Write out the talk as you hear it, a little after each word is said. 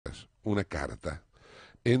una carta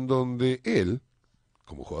en donde él,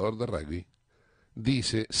 como jugador de rugby,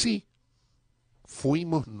 dice, sí,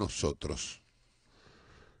 fuimos nosotros,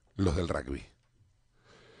 los del rugby.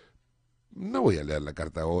 No voy a leer la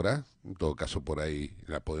carta ahora, en todo caso por ahí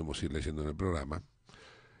la podemos ir leyendo en el programa,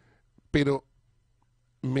 pero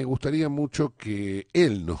me gustaría mucho que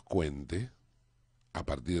él nos cuente, a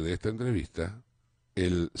partir de esta entrevista,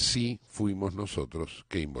 el sí fuimos nosotros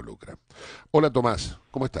que involucra. Hola Tomás,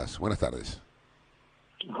 ¿cómo estás? Buenas tardes.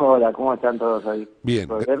 Hola, ¿cómo están todos ahí? Bien,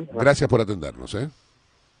 ¿Todo bien? gracias por atendernos, ¿eh?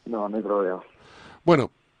 No, no hay problema.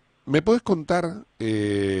 Bueno, ¿me puedes contar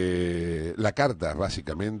la carta,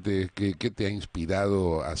 básicamente, qué te ha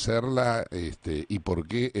inspirado a hacerla y por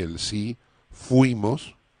qué el sí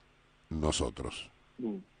fuimos nosotros?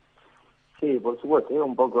 Mm. Sí, por supuesto, es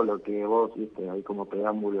un poco lo que vos viste ahí como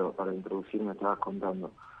preámbulo para introducirme estabas contando.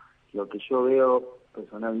 Lo que yo veo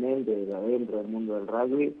personalmente de adentro del mundo del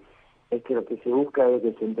rugby es que lo que se busca es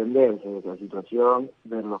desentenderse de la situación,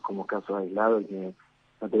 verlos como casos aislados y que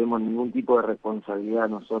no tenemos ningún tipo de responsabilidad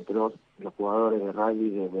nosotros, los jugadores de rugby,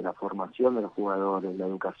 desde la formación de los jugadores, la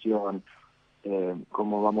educación,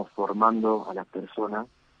 cómo vamos formando a las personas.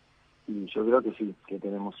 Y yo creo que sí, que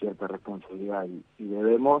tenemos cierta responsabilidad y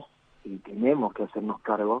debemos y tenemos que hacernos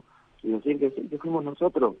cargo y decir que sí, que fuimos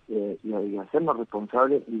nosotros y hacernos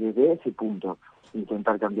responsables y desde ese punto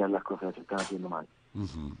intentar cambiar las cosas que se están haciendo mal.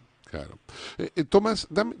 Ujú, claro. Tomás,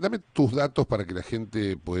 dame tus datos para que la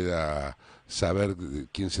gente pueda saber de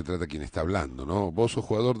quién se trata, quién está hablando, ¿no? Vos sos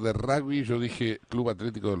jugador de rugby, yo dije Club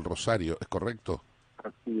Atlético del Rosario, ¿es correcto?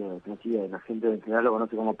 Así es, la gente en general lo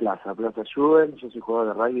conoce como Plaza Juven. Yo soy jugador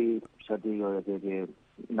de rugby, ya te digo, desde que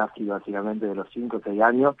nací básicamente de los 5 o 6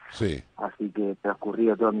 años, Sí. así que he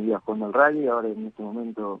transcurrido toda mi vida jugando al rugby, ahora en este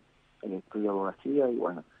momento estudio abogacía y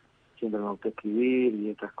bueno, siempre me gusta escribir y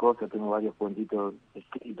otras cosas, tengo varios cuentitos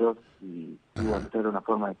escritos y bueno, Ajá, esta era una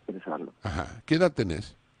forma de expresarlo. ajá. ¿Qué edad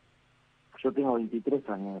tenés? Yo tengo 23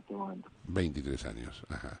 años en este momento. 23 años,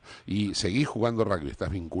 ajá. ¿Y seguís jugando rugby? ¿Estás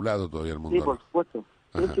vinculado todavía al Sí, mundo del por rugby? supuesto.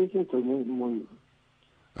 Sí, Ajá, sí, sí, estoy muy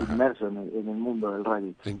ajá. inmerso en el mundo del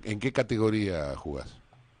rugby. ¿En qué categoría jugás?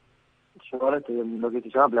 Yo ahora estoy en lo que se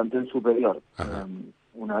llama plantel superior. Ajá,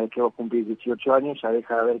 Una vez que vos cumplís 18 años ya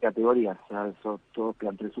deja de haber categorías, ya sos todo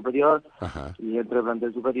plantel superior ajá, y dentro del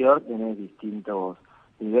plantel superior tenés distintos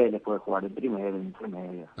niveles, puedes jugar en primera, en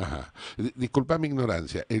intermedia. ajá. Disculpa mi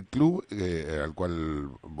ignorancia. ¿El club al cual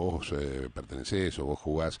vos pertenecés o vos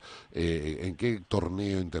jugás, en qué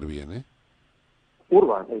torneo interviene?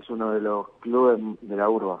 Urba es uno de los clubes de la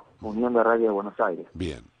Urba, Unión de Rugby de Buenos Aires.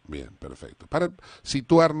 Bien, bien, perfecto. Para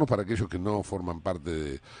situarnos, para aquellos que no forman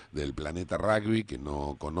parte del planeta rugby, que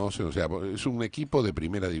no conocen, o sea, es un equipo de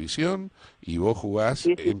primera división y vos jugás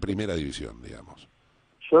Sí, sí, en sí. primera división, digamos.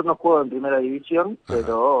 Yo no juego en primera división, Ajá.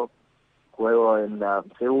 pero juego en la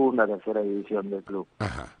segunda, tercera división del club.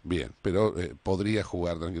 Ajá, bien, pero podría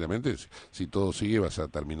jugar tranquilamente, si todo sigue vas a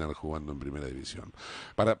terminar jugando en primera división,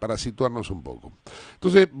 para situarnos un poco.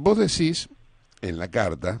 Entonces, vos decís en la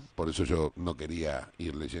carta, por eso yo no quería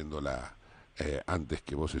ir leyéndola antes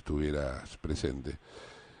que vos estuvieras presente,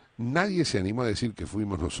 nadie se animó a decir que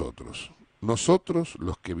fuimos nosotros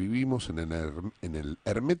los que vivimos en el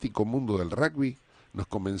hermético mundo del rugby, nos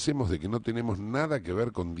convencemos de que no tenemos nada que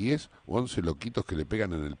ver con 10 o 11 loquitos que le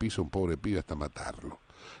pegan en el piso a un pobre pibe hasta matarlo.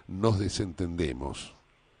 Nos desentendemos.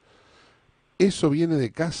 Eso viene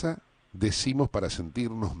de casa, decimos para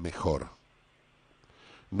sentirnos mejor.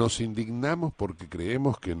 Nos indignamos porque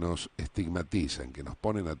creemos que nos estigmatizan, que nos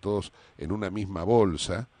ponen a todos en una misma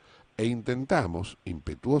bolsa e intentamos,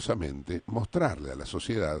 impetuosamente, mostrarle a la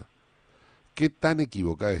sociedad qué tan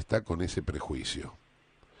equivocada está con ese prejuicio.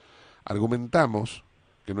 Argumentamos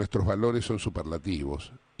que nuestros valores son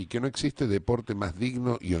superlativos y que no existe deporte más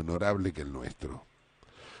digno y honorable que el nuestro.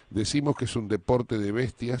 Decimos que es un deporte de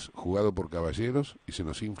bestias jugado por caballeros y se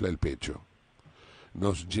nos infla el pecho.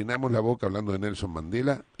 Nos llenamos la boca hablando de Nelson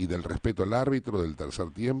Mandela y del respeto al árbitro, del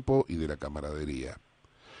tercer tiempo y de la camaradería,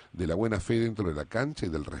 de la buena fe dentro de la cancha y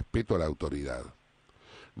del respeto a la autoridad.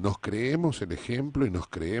 Nos creemos el ejemplo y nos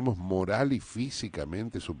creemos moral y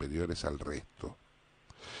físicamente superiores al resto.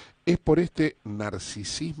 Es por este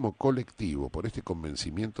narcisismo colectivo, por este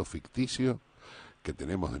convencimiento ficticio que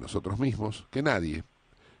tenemos de nosotros mismos, que nadie,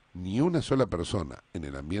 ni una sola persona en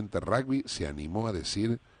el ambiente rugby se animó a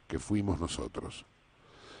decir que fuimos nosotros.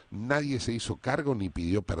 Nadie se hizo cargo ni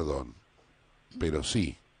pidió perdón, pero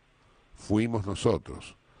sí, fuimos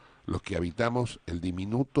nosotros, los que habitamos el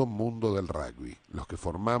diminuto mundo del rugby, los que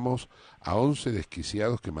formamos a 11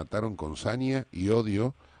 desquiciados que mataron con saña y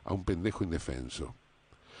odio a un pendejo indefenso.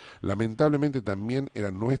 Lamentablemente también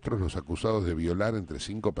eran nuestros los acusados de violar entre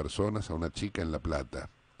 5 personas a una chica en La Plata,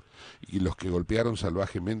 y los que golpearon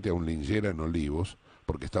salvajemente a un linchera en Olivos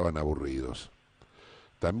porque estaban aburridos.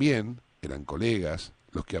 También eran colegas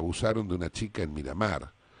los que abusaron de una chica en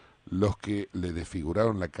Miramar, los que le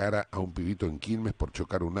desfiguraron la cara a un pibito en Quilmes por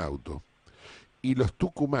chocar un auto, y los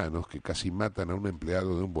tucumanos que casi matan a un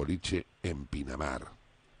empleado de un boliche en Pinamar.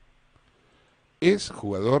 Es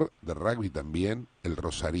jugador de rugby también el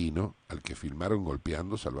rosarino al que filmaron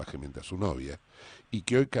golpeando salvajemente a su novia y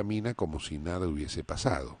que hoy camina como si nada hubiese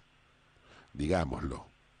pasado. Digámoslo,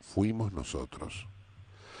 fuimos nosotros.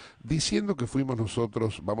 Diciendo que fuimos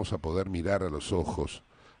nosotros, vamos a poder mirar a los ojos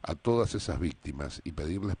a todas esas víctimas y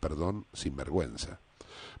pedirles perdón sin vergüenza.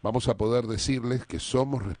 Vamos a poder decirles que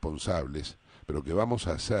somos responsables, pero que vamos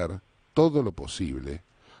a hacer todo lo posible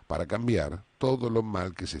para cambiar todo lo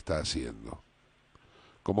mal que se está haciendo.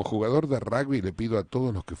 Como jugador de rugby le pido a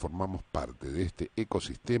todos los que formamos parte de este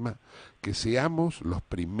ecosistema que seamos los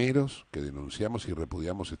primeros que denunciamos y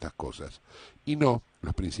repudiamos estas cosas, y no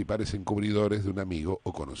los principales encubridores de un amigo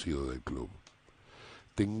o conocido del club.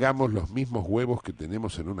 Tengamos los mismos huevos que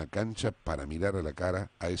tenemos en una cancha para mirar a la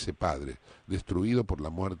cara a ese padre, destruido por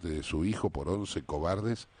la muerte de su hijo por 11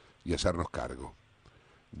 cobardes, y hacernos cargo.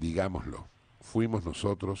 Digámoslo, fuimos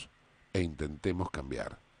nosotros e intentemos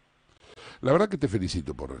cambiar. La verdad que te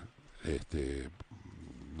felicito por,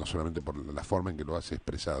 no solamente por la forma en que lo has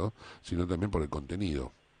expresado, sino también por el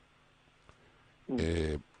contenido.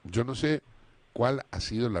 Yo no sé cuál ha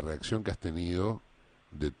sido la reacción que has tenido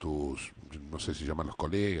de tus, no sé si llaman los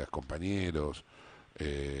colegas, compañeros,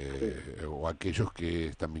 o aquellos que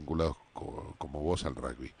están vinculados como vos al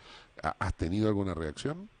rugby. ¿Has tenido alguna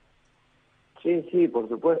reacción? Sí, sí, por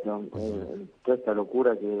supuesto. Toda esta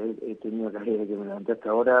locura que he tenido desde que me levanté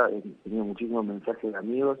hasta ahora, he tenido muchísimos mensajes de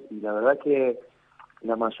amigos y la verdad que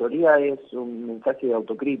la mayoría es un mensaje de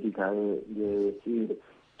autocrítica, de decir,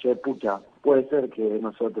 che, pucha, puede ser que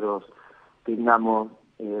nosotros tengamos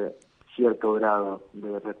cierto grado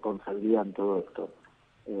de responsabilidad en todo esto.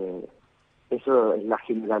 Eso es la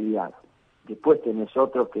generalidad. Después tenés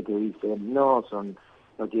otros que te dicen, no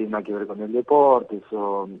tienen nada que ver con el deporte,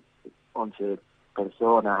 son 11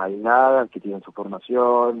 personas aisladas que tienen su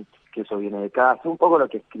formación, que eso viene de casa, un poco lo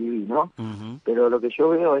que escribí, ¿no? Pero lo que yo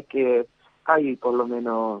veo es que hay por lo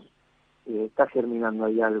menos, está germinando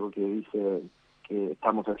ahí algo que dice que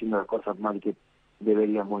estamos haciendo las cosas mal y que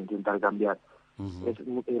deberíamos intentar cambiar.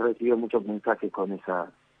 He recibido muchos mensajes con ese.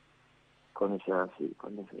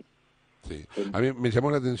 Sí. A mí me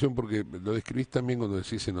llamó la atención porque lo describís también cuando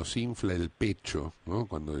decís se nos infla el pecho, ¿no?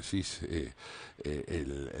 Cuando decís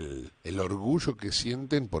el orgullo que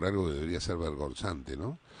sienten por algo que debería ser vergonzante,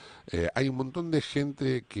 ¿no? Hay un montón de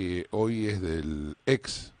gente que hoy es del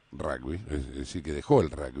ex rugby, es decir, que dejó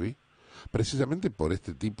el rugby, precisamente por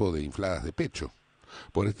este tipo de infladas de pecho,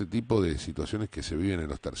 por este tipo de situaciones que se viven en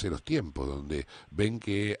los terceros tiempos, donde ven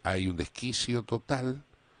que hay un desquicio total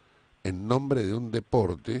en nombre de un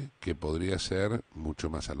deporte que podría ser mucho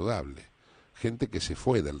más saludable. Gente que se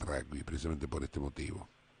fue del rugby precisamente por este motivo.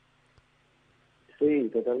 Sí,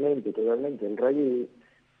 totalmente, totalmente. El rugby,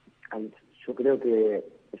 yo creo que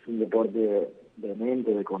es un deporte de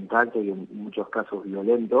mente, de contacto y en muchos casos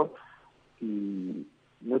violento, y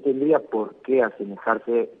no tendría por qué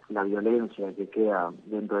asemejarse la violencia que queda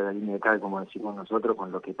dentro de la línea de cal, como decimos nosotros,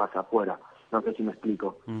 con lo que pasa afuera. No sé si me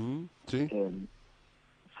explico. Sí.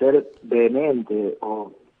 Ser vehemente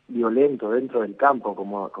o violento dentro del campo,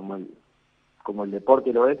 como el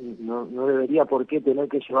deporte lo es, no debería por qué tener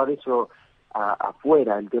que llevar eso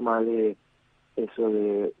afuera, el tema de eso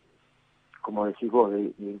de, como decís vos,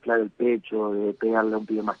 de inflar el pecho, de pegarle a un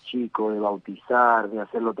pibe más chico, de bautizar, de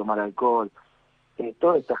hacerlo tomar alcohol.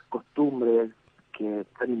 Todas estas costumbres que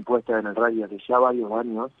están impuestas en el rugby hace ya varios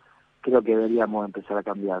años, creo que deberíamos empezar a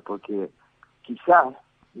cambiar, porque quizás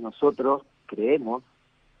nosotros creemos,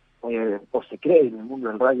 o se cree en el mundo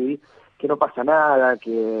del rugby, que no pasa nada,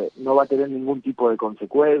 que no va a tener ningún tipo de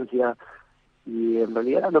consecuencia, y en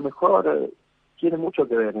realidad a lo mejor tiene mucho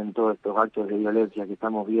que ver en todos estos actos de violencia que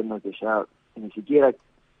estamos viendo, que ya ni siquiera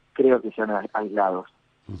creo que sean aislados.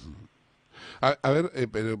 A ver,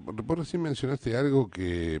 pero vos recién mencionaste algo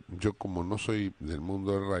que yo, como no soy del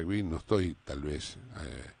mundo del rugby, no estoy tal vez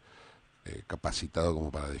capacitado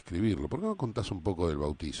como para describirlo. ¿Por qué no contás un poco del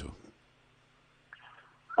bautizo?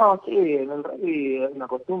 Sí, en el rugby es una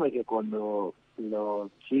costumbre que cuando los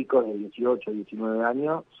chicos de 18, 19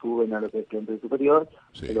 años suben a lo que es el superior,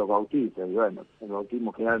 se los bautiza. Y bueno, el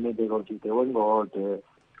bautismo generalmente consiste en golpe,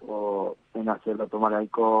 o en hacerlo tomar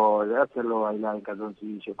alcohol, hacerlo bailar en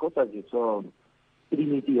calzoncillo, cosas que son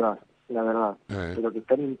primitivas la verdad, pero que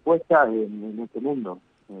están impuestas en este mundo,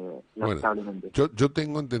 lamentablemente. Bueno, yo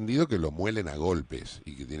tengo entendido que lo muelen a golpes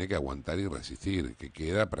y que tiene que aguantar y resistir, que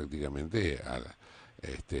queda prácticamente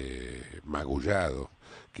magullado,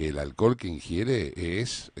 que el alcohol que ingiere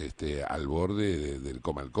es al borde del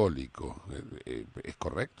coma alcohólico. ¿Es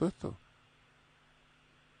correcto esto?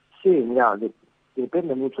 Sí, mira,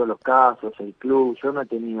 depende mucho de los casos, el club. Yo no he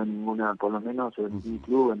tenido ninguna, por lo menos en mi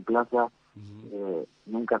club, en plaza,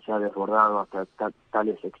 nunca se ha desbordado hasta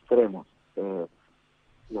tales extremos.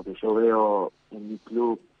 Lo que yo veo en mi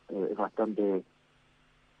club es bastante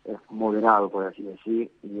moderado, por así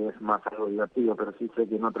decir, y es más algo divertido, pero sí sé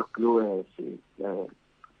que en otros clubes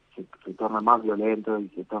se torna más violento y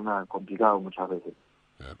se torna complicado muchas veces.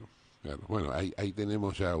 Claro, claro. Bueno, ahí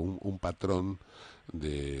tenemos ya un patrón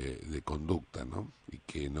de conducta, ¿no? Y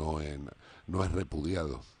que no es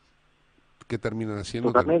repudiado. ¿Qué terminan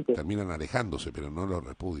haciendo? Totalmente. Terminan alejándose, pero no lo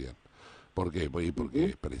repudian. ¿Por qué?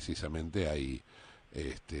 Porque precisamente hay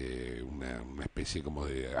una especie como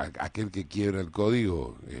de aquel que quiebra el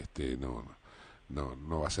código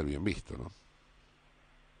no va a ser bien visto, ¿no?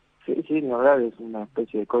 Sí, la verdad es una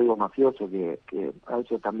especie de código mafioso que a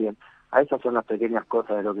eso también, a esas son las pequeñas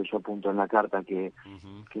cosas de lo que yo apunto en la carta, que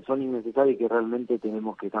son innecesarias y que realmente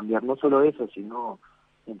tenemos que cambiar. No solo eso, sino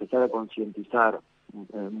empezar a concientizar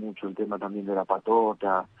mucho el tema también de la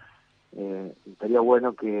patota. Estaría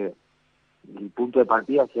bueno que el punto de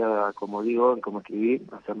partida sea, como digo, como escribir,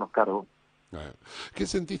 hacernos cargo. ¿Qué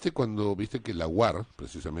sentiste cuando viste que la UAR,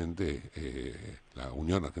 precisamente la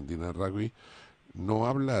Unión Argentina de Rugby, no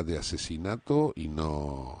habla de asesinato y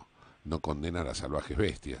no condena a las salvajes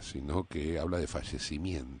bestias, sino que habla de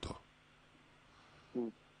fallecimiento?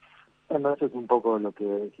 Bueno, eso es un poco lo que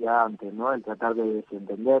decía antes, ¿no? El tratar de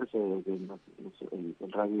desentenderse, de que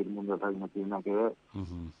el rugby, el mundo del rugby no tiene nada que ver,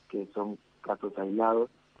 que son casos aislados.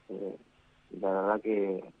 Y la verdad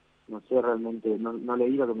que no sé realmente, no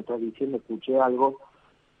leí lo que me estás diciendo, escuché algo,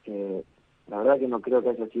 la verdad que no creo que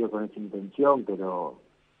haya sido con esa intención, pero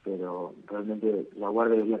realmente la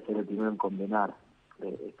Guardia debería ser el primero en condenar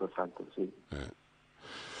estos actos, sí.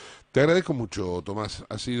 Te agradezco mucho, Tomás.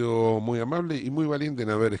 Has sido muy amable y muy valiente en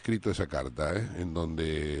haber escrito esa carta, en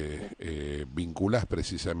donde vinculás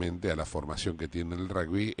precisamente a la formación que tiene el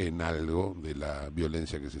rugby en algo de la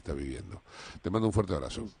violencia que se está viviendo. Te mando un fuerte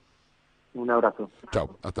abrazo. Un abrazo.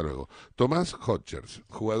 Chao, hasta luego. Tomás Hodgers,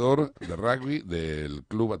 jugador de rugby del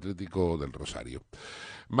Club Atlético del Rosario.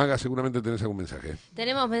 Maga, seguramente tenés algún mensaje.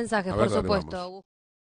 Tenemos mensajes, A ver, por dale, supuesto. vamos.